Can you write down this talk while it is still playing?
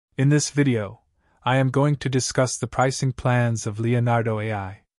In this video, I am going to discuss the pricing plans of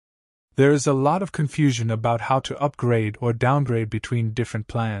Leonardo.ai. There is a lot of confusion about how to upgrade or downgrade between different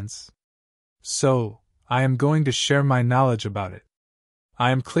plans. So, I am going to share my knowledge about it. I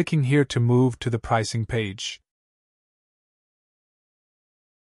am clicking here to move to the pricing page.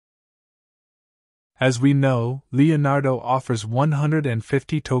 As we know, Leonardo offers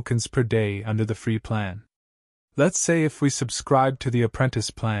 150 tokens per day under the free plan. Let's say if we subscribe to the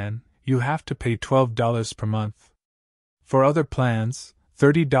apprentice plan, you have to pay $12 per month. For other plans,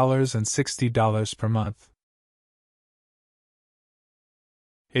 $30 and $60 per month.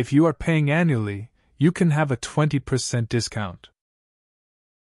 If you are paying annually, you can have a 20% discount.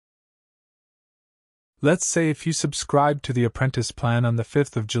 Let's say if you subscribe to the apprentice plan on the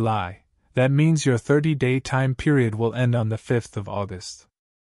 5th of July, that means your 30-day time period will end on the 5th of August.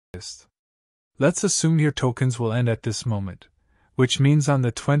 Let's assume your tokens will end at this moment, which means on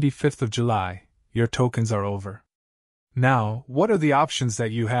the 25th of July, your tokens are over. Now, what are the options that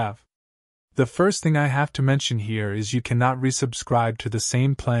you have? The first thing I have to mention here is you cannot resubscribe to the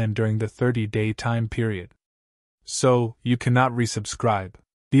same plan during the 30-day time period. So, you cannot resubscribe.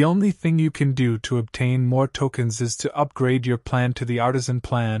 The only thing you can do to obtain more tokens is to upgrade your plan to the Artisan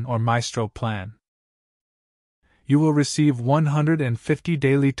plan or Maestro plan. You will receive 150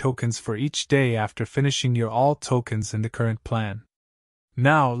 daily tokens for each day after finishing your all tokens in the current plan.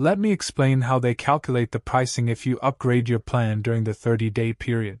 Now, let me explain how they calculate the pricing if you upgrade your plan during the 30-day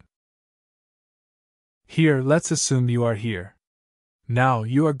period. Here, let's assume you are here. Now,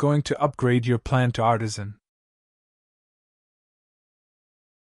 you are going to upgrade your plan to Artisan.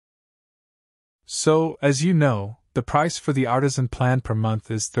 So, as you know, the price for the Artisan plan per month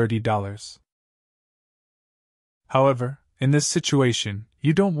is $30. However, in this situation,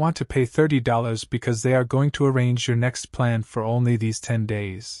 you don't want to pay $30 because they are going to arrange your next plan for only these 10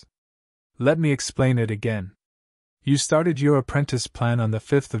 days. Let me explain it again. You started your apprentice plan on the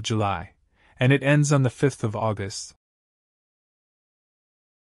 5th of July, and it ends on the 5th of August.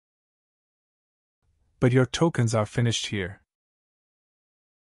 But your tokens are finished here.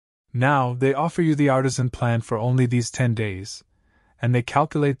 Now, they offer you the Artisan plan for only these 10 days, and they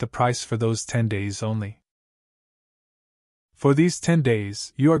calculate the price for those 10 days only. For these 10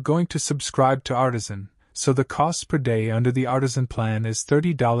 days, you are going to subscribe to Artisan, so the cost per day under the Artisan plan is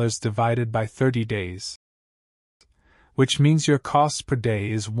 $30 divided by 30 days, which means your cost per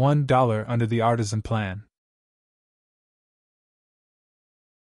day is $1 under the Artisan plan.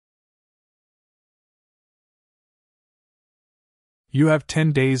 You have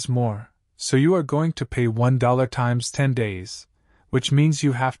 10 days more, so you are going to pay $1 times 10 days, which means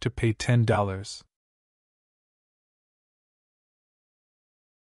you have to pay $10.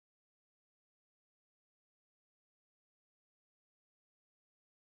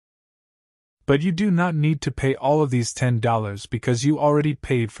 But you do not need to pay all of these $10 because you already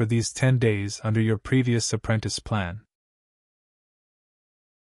paid for these 10 days under your previous apprentice plan.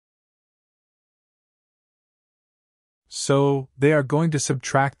 So, they are going to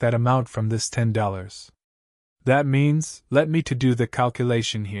subtract that amount from this $10. That means, let me to do the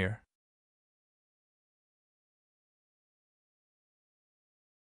calculation here.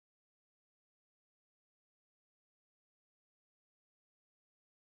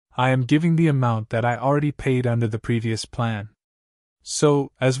 I am giving the amount that I already paid under the previous plan.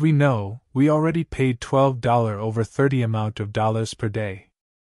 So, as we know, we already paid $12 over 30 amount of dollars per day.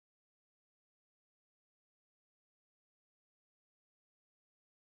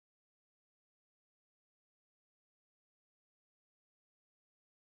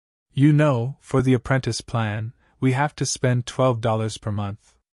 You know, for the apprentice plan, we have to spend $12 per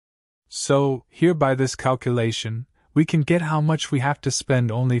month. So, here by this calculation, we can get how much we have to spend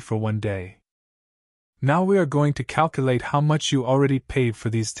only for one day. Now we are going to calculate how much you already paid for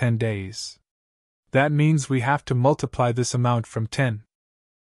these 10 days. That means we have to multiply this amount from 10.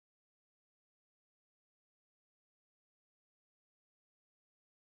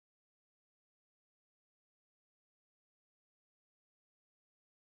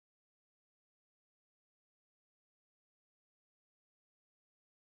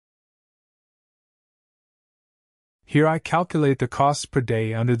 Here I calculate the cost per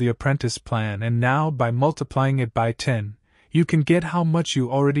day under the apprentice plan, and now by multiplying it by 10, you can get how much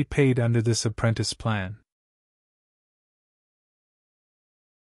you already paid under this apprentice plan.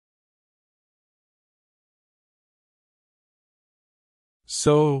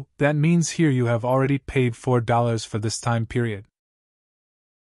 So, that means here you have already paid $4 for this time period.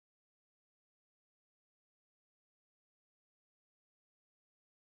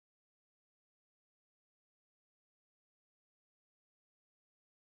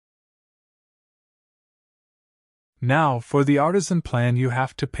 Now, for the artisan plan you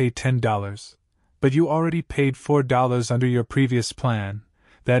have to pay $10, but you already paid $4 under your previous plan.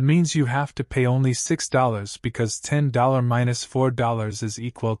 That means you have to pay only $6 because $10 minus $4 is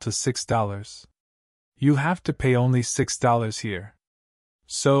equal to $6. You have to pay only $6 here.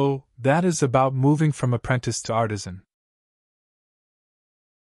 So, that is about moving from apprentice to artisan.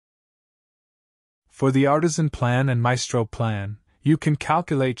 For the artisan plan and maestro plan, you can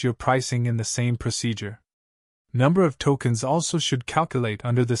calculate your pricing in the same procedure. Number of tokens also should calculate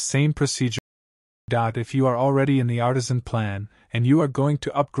under the same procedure. If you are already in the artisan plan and you are going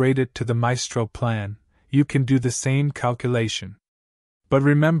to upgrade it to the maestro plan, you can do the same calculation. But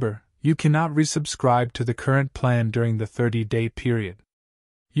remember, you cannot resubscribe to the current plan during the 30-day period.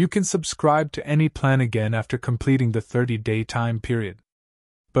 You can subscribe to any plan again after completing the 30-day time period.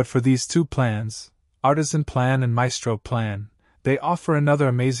 But for these two plans, artisan plan and maestro plan, they offer another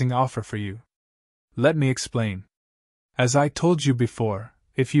amazing offer for you. Let me explain. As I told you before,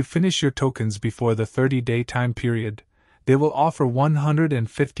 if you finish your tokens before the 30-day time period, they will offer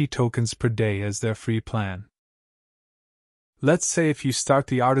 150 tokens per day as their free plan. Let's say if you start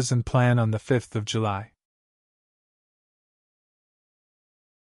the artisan plan on the 5th of July.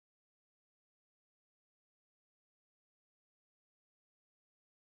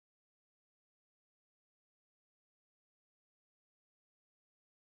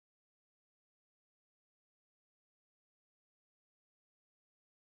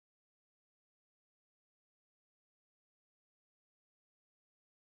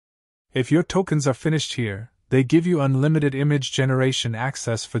 If your tokens are finished here, they give you unlimited image generation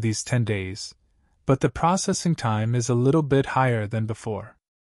access for these 10 days, but the processing time is a little bit higher than before.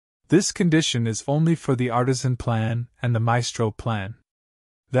 This condition is only for the artisan plan and the maestro plan.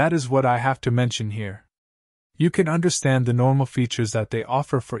 That is what I have to mention here. You can understand the normal features that they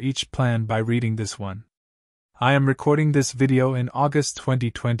offer for each plan by reading this one. I am recording this video in August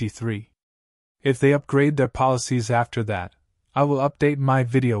 2023. If they upgrade their policies after that, I will update my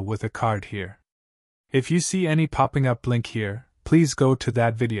video with a card here. If you see any popping up link here, please go to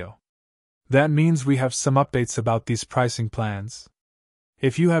that video. That means we have some updates about these pricing plans.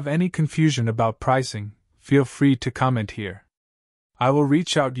 If you have any confusion about pricing, feel free to comment here. I will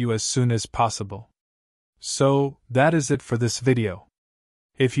reach out to you as soon as possible. So, that is it for this video.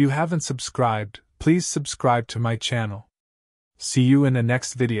 If you haven't subscribed, please subscribe to my channel. See you in the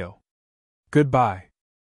next video. Goodbye.